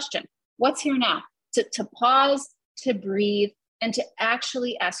this question: what's here now? To pause, to breathe, and to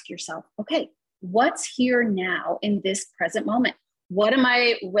actually ask yourself, okay, what's here now in this present moment? What am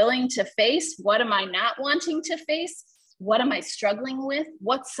I willing to face? What am I not wanting to face? What am I struggling with?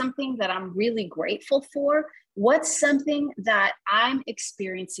 What's something that I'm really grateful for? What's something that I'm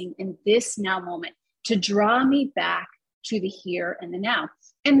experiencing in this now moment to draw me back to the here and the now?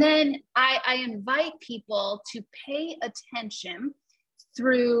 And then I invite people to pay attention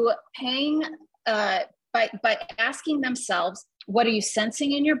through by asking themselves, what are you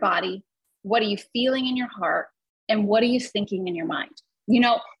sensing in your body? What are you feeling in your heart? And what are you thinking in your mind?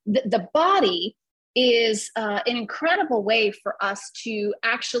 The body is an incredible way for us to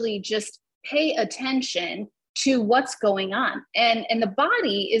actually just pay attention to what's going on. And the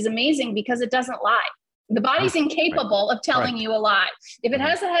body is amazing because it doesn't lie. The body's incapable of telling you a lie. If it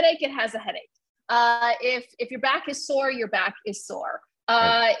has a headache, it has a headache. If your back is sore, your back is sore.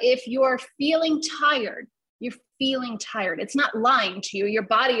 If you're feeling tired, you're feeling tired. It's not lying to you. Your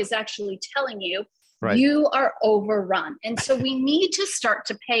body is actually telling you you are overrun. And so we need to start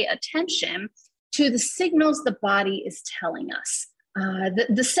to pay attention to the signals the body is telling us.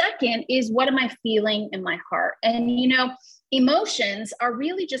 The second is, what am I feeling in my heart? And, emotions are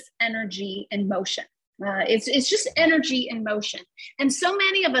really just energy and motion. It's just energy and motion. And so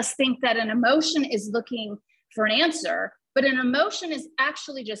many of us think that an emotion is looking for an answer, but an emotion is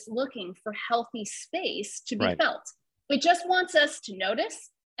actually just looking for healthy space to be felt. It just wants us to notice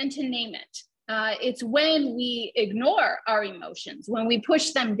and to name it. It's when we ignore our emotions, when we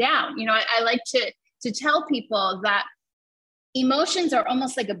push them down. I like to tell people that emotions are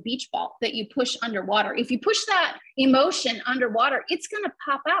almost like a beach ball that you push underwater. If you push that emotion underwater, it's going to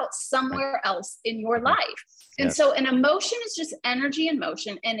pop out somewhere else in your life. And so an emotion is just energy in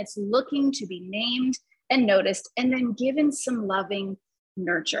motion, and it's looking to be named and noticed and then given some loving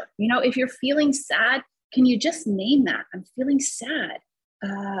nurture. If you're feeling sad, can you just name that? I'm feeling sad.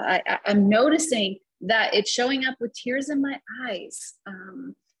 I'm noticing that it's showing up with tears in my eyes.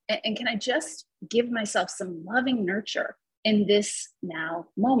 And can I just give myself some loving nurture in this now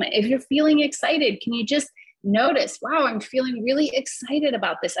moment? If you're feeling excited, can you just notice, wow, I'm feeling really excited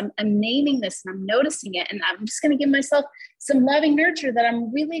about this. I'm naming this and I'm noticing it. And I'm just going to give myself some loving nurture that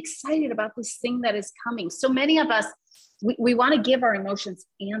I'm really excited about this thing that is coming. So many of us, we want to give our emotions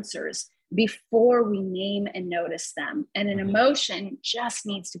answers before we name and notice them. And an emotion just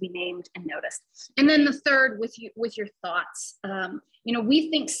needs to be named and noticed. And then the third, with your thoughts, we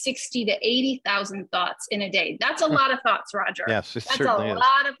think 60 to 80,000 thoughts in a day. That's a lot of thoughts, Roger. Yes, that's a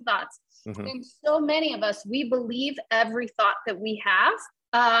lot of thoughts. And so many of us, we believe every thought that we have.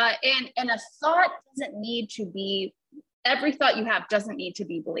 And a thought doesn't need to be, every thought you have doesn't need to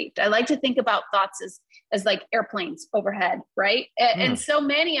be believed. I like to think about thoughts as like airplanes overhead, right? And so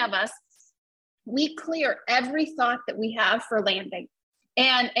many of us, we clear every thought that we have for landing.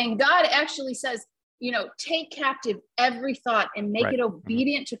 And God actually says, take captive every thought and make it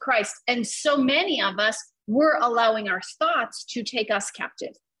obedient to Christ. And so many of us, we're allowing our thoughts to take us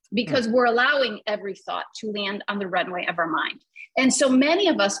captive because we're allowing every thought to land on the runway of our mind. And so many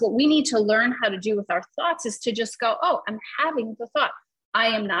of us, what we need to learn how to do with our thoughts is to just go, oh, I'm having the thought. I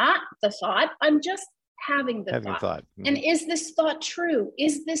am not the thought. I'm just having the thought. And is this thought true?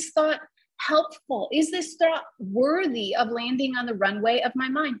 Is this thought helpful? Is this thought worthy of landing on the runway of my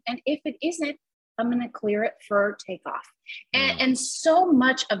mind? And if it isn't, I'm going to clear it for takeoff. And so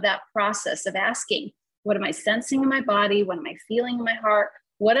much of that process of asking, what am I sensing in my body? What am I feeling in my heart?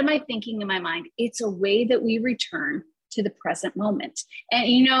 What am I thinking in my mind? It's a way that we return to the present moment. And,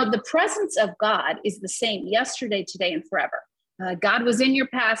 the presence of God is the same yesterday, today, and forever. God was in your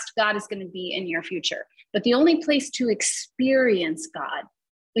past. God is going to be in your future. But the only place to experience God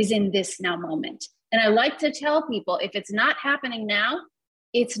is in this now moment. And I like to tell people, if it's not happening now,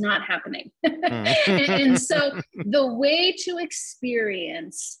 it's not happening. And so the way to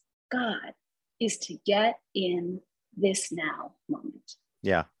experience God is to get in this now moment.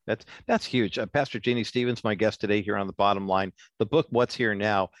 Yeah, that's huge. Pastor Jeanne Stevens, my guest today here on The Bottom Line. The book, What's Here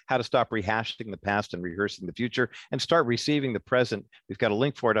Now, How to Stop Rehashing the Past and Rehearsing the Future and Start Receiving the Present. We've got a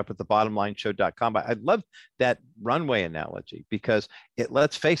link for it up at thebottomlineshow.com. I love that runway analogy because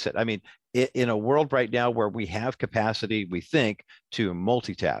let's face it, I mean, in a world right now where we have capacity, we think, to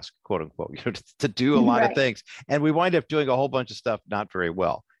multitask, quote unquote, to do a lot of things. And we wind up doing a whole bunch of stuff not very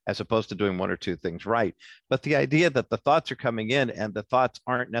well, as opposed to doing one or two things right. But the idea that the thoughts are coming in and the thoughts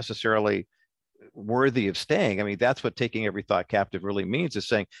aren't necessarily worthy of staying. I mean, that's what taking every thought captive really means, is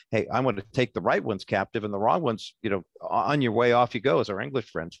saying, hey, I want to take the right ones captive and the wrong ones, on your way off you go, as our English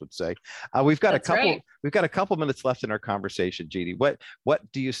friends would say. We've got a couple minutes left in our conversation, Jeanne.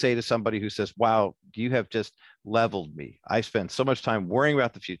 What do you say to somebody who says, wow, you have just leveled me. I spend so much time worrying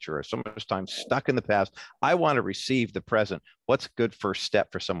about the future or so much time stuck in the past. I want to receive the present. What's a good first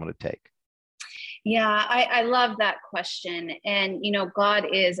step for someone to take? Yeah, I love that question. And, God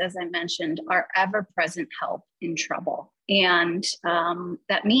is, as I mentioned, our ever-present help in trouble. And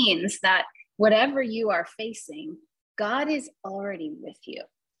that means that whatever you are facing, God is already with you.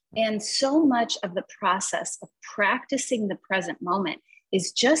 And so much of the process of practicing the present moment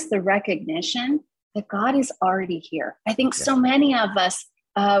is just the recognition that God is already here. I think so many of us,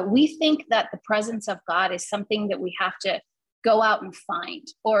 we think that the presence of God is something that we have to go out and find,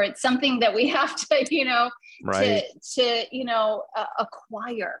 or it's something that we have to,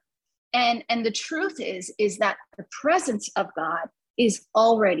 acquire. And the truth is that the presence of God is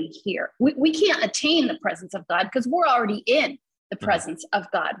already here. We can't attain the presence of God because we're already in the presence of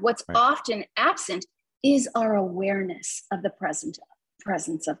God. What's often absent is our awareness of the presence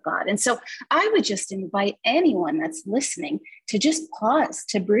of God. And so I would just invite anyone that's listening to just pause,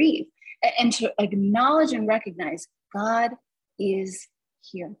 to breathe, and to acknowledge and recognize God is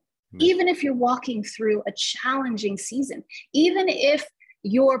here. Even if you're walking through a challenging season, even if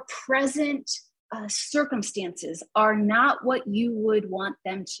your present circumstances are not what you would want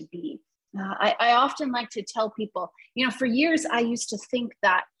them to be. I often like to tell people, for years I used to think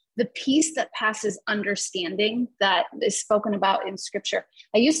that the peace that passes understanding that is spoken about in scripture,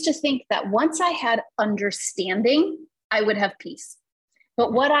 I used to think that once I had understanding, I would have peace.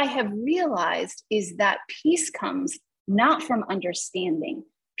 But what I have realized is that peace comes not from understanding.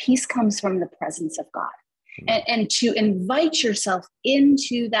 Peace comes from the presence of God. And to invite yourself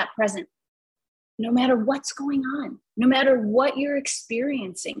into that present, no matter what's going on, no matter what you're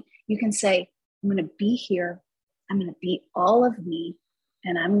experiencing, you can say, I'm going to be here. I'm going to be all of me.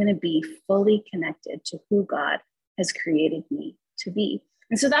 And I'm going to be fully connected to who God has created me to be.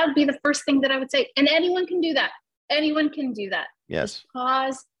 And so that would be the first thing that I would say. And anyone can do that. Anyone can do that. Yes. Just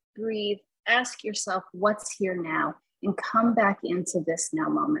pause, breathe, ask yourself what's here now, and come back into this now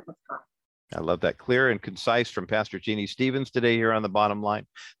moment with God. I love that. Clear and concise from Pastor Jeanne Stevens today here on The Bottom Line.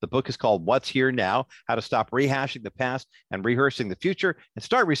 The book is called What's Here Now? How to Stop Rehashing the Past and Rehearsing the Future and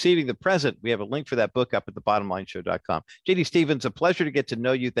Start Receiving the Present. We have a link for that book up at thebottomlineshow.com. Jeanne Stevens, a pleasure to get to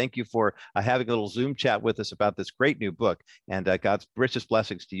know you. Thank you for having a little Zoom chat with us about this great new book. And God's richest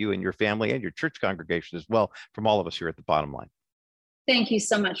blessings to you and your family and your church congregation as well from all of us here at The Bottom Line. Thank you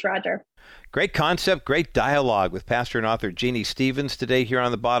so much, Roger. Great concept, great dialogue with pastor and author Jeanne Stevens today here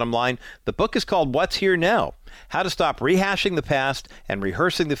on The Bottom Line. The book is called What's Here Now? How to Stop Rehashing the Past and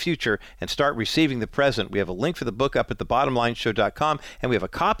Rehearsing the Future and Start Receiving the Present. We have a link for the book up at thebottomlineshow.com, and we have a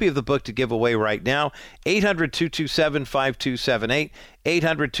copy of the book to give away right now. 800-227-5278,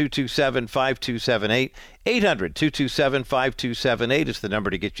 800-227-5278, 800-227-5278 is the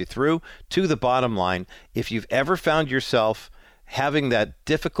number to get you through to The Bottom Line. If you've ever found yourself having that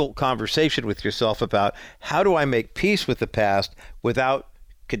difficult conversation with yourself about how do I make peace with the past without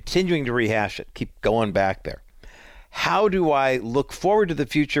continuing to rehash it, keep going back there. How do I look forward to the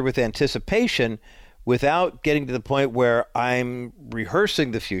future with anticipation without getting to the point where I'm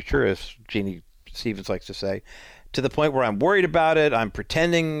rehearsing the future, as Jeanne Stevens likes to say, to the point where I'm worried about it, I'm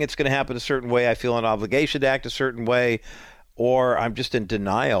pretending it's going to happen a certain way, I feel an obligation to act a certain way, or I'm just in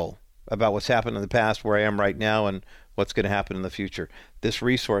denial about what's happened in the past, where I am right now, and what's going to happen in the future. This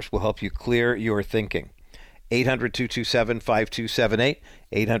resource will help you clear your thinking. 800-227-5278,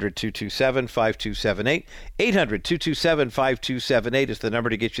 800-227-5278, 800-227-5278 is the number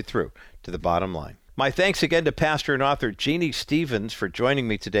to get you through to The Bottom Line. My thanks again to pastor and author Jeanne Stevens for joining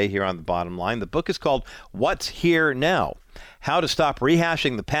me today here on The Bottom Line. The book is called What's Here Now? How to Stop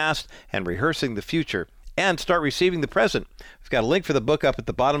Rehashing the Past and Rehearsing the Future and Start Receiving the Present. We've got a link for the book up at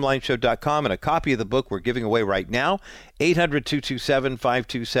thebottomlineshow.com and a copy of the book we're giving away right now.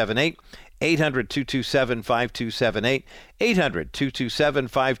 800-227-5278, 800-227-5278,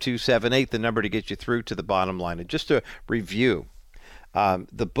 800-227-5278, the number to get you through to The Bottom Line. And just to review,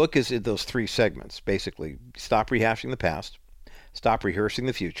 the book is in those three segments, basically. Stop rehashing the past, stop rehearsing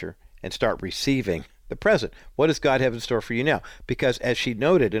the future, and start receiving the present. What does God have in store for you now? Because as she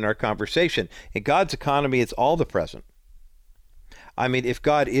noted in our conversation, in God's economy, it's all the present. I mean, if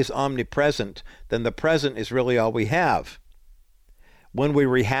God is omnipresent, then the present is really all we have. When we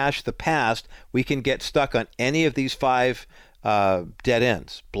rehash the past, we can get stuck on any of these five dead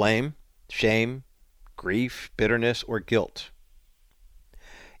ends: blame, shame, grief, bitterness, or guilt.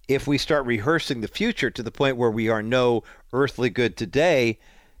 If we start rehearsing the future to the point where we are no earthly good today,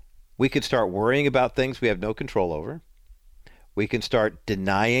 we can start worrying about things we have no control over. We can start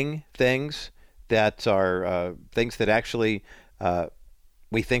denying things that are things that actually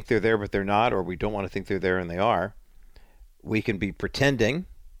we think they're there but they're not, or we don't want to think they're there and they are. We can be pretending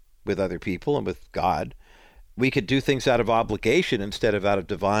with other people and with God. We could do things out of obligation instead of out of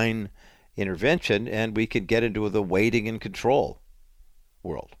divine intervention, and we can get into the waiting and control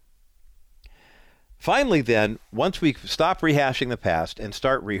world. Finally, then, once we stop rehashing the past and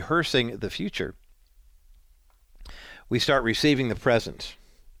start rehearsing the future, we start receiving the present.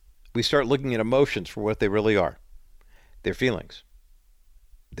 We start looking at emotions for what they really are. They're feelings.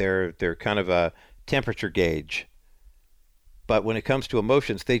 They're kind of a temperature gauge. But when it comes to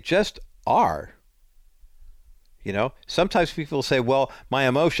emotions, they just are. You know, sometimes people say, well, my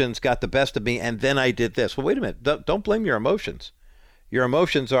emotions got the best of me and then I did this. Well, wait a minute. Don't blame your emotions. Your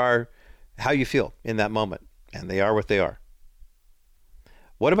emotions are how you feel in that moment, and they are what they are.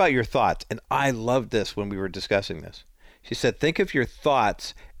 What about your thoughts? And I loved this when we were discussing this. She said, think of your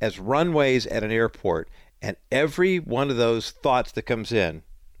thoughts as runways at an airport, and every one of those thoughts that comes in,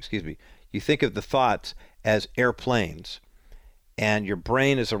 you think of the thoughts as airplanes, and your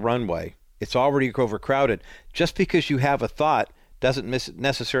brain is a runway. It's already overcrowded. Just because you have a thought doesn't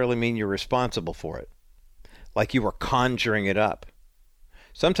necessarily mean you're responsible for it, like you were conjuring it up.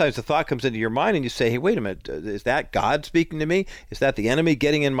 Sometimes the thought comes into your mind and you say, hey, wait a minute, is that God speaking to me? Is that the enemy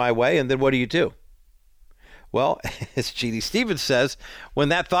getting in my way? And then what do? Well, as Jeanne Stevens says, when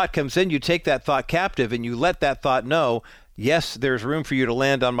that thought comes in, you take that thought captive and you let that thought know, yes, there's room for you to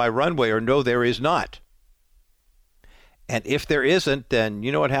land on my runway, or no, there is not. And if there isn't, then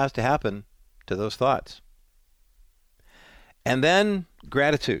you know what has to happen to those thoughts. And then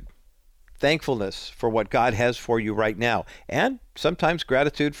gratitude. Thankfulness for what God has for you right now, and sometimes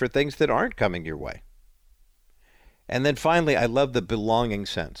gratitude for things that aren't coming your way. And then finally, I love the belonging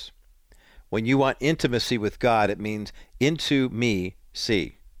sense. When you want intimacy with God, it means into me,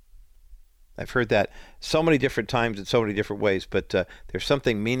 see. I've heard that so many different times in so many different ways, but there's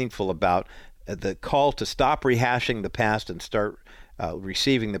something meaningful about the call to stop rehashing the past and start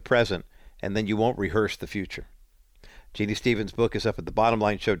receiving the present, and then you won't rehearse the future. Jeanne Stevens' book is up at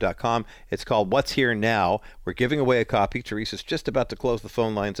thebottomlineshow.com. It's called What's Here Now. We're giving away a copy. Teresa's just about to close the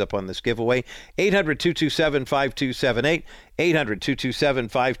phone lines up on this giveaway. 800-227-5278.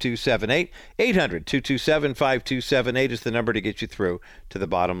 800-227-5278. 800-227-5278 is the number to get you through to the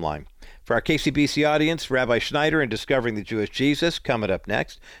bottom line. For our KCBC audience, Rabbi Schneider and Discovering the Jewish Jesus coming up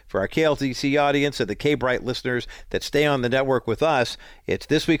next. For our KLTC audience and the K-Bright listeners that stay on the network with us, it's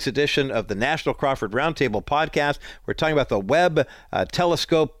this week's edition of the National Crawford Roundtable podcast. We're talking about the Webb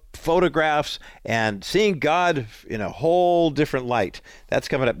telescope photographs and seeing God in a whole different light. That's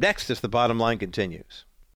coming up next as the bottom line continues.